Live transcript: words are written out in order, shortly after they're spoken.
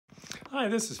Hi,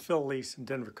 this is Phil Leece in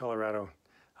Denver, Colorado.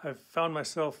 I've found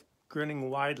myself grinning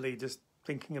widely just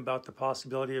thinking about the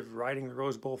possibility of riding the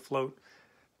Rose Bowl float,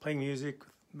 playing music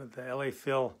with the LA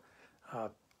Phil.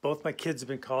 Both my kids have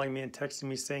been calling me and texting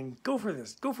me saying, "Go for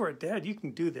this, go for it, Dad, you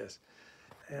can do this."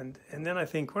 And then I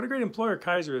think, what a great employer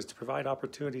Kaiser is to provide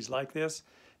opportunities like this.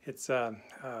 It's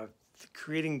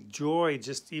creating joy,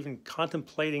 just even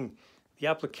contemplating the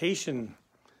application,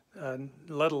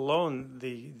 let alone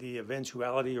the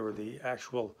eventuality or the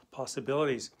actual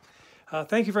possibilities.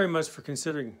 Thank you very much for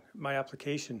considering my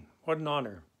application. What an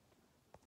honor.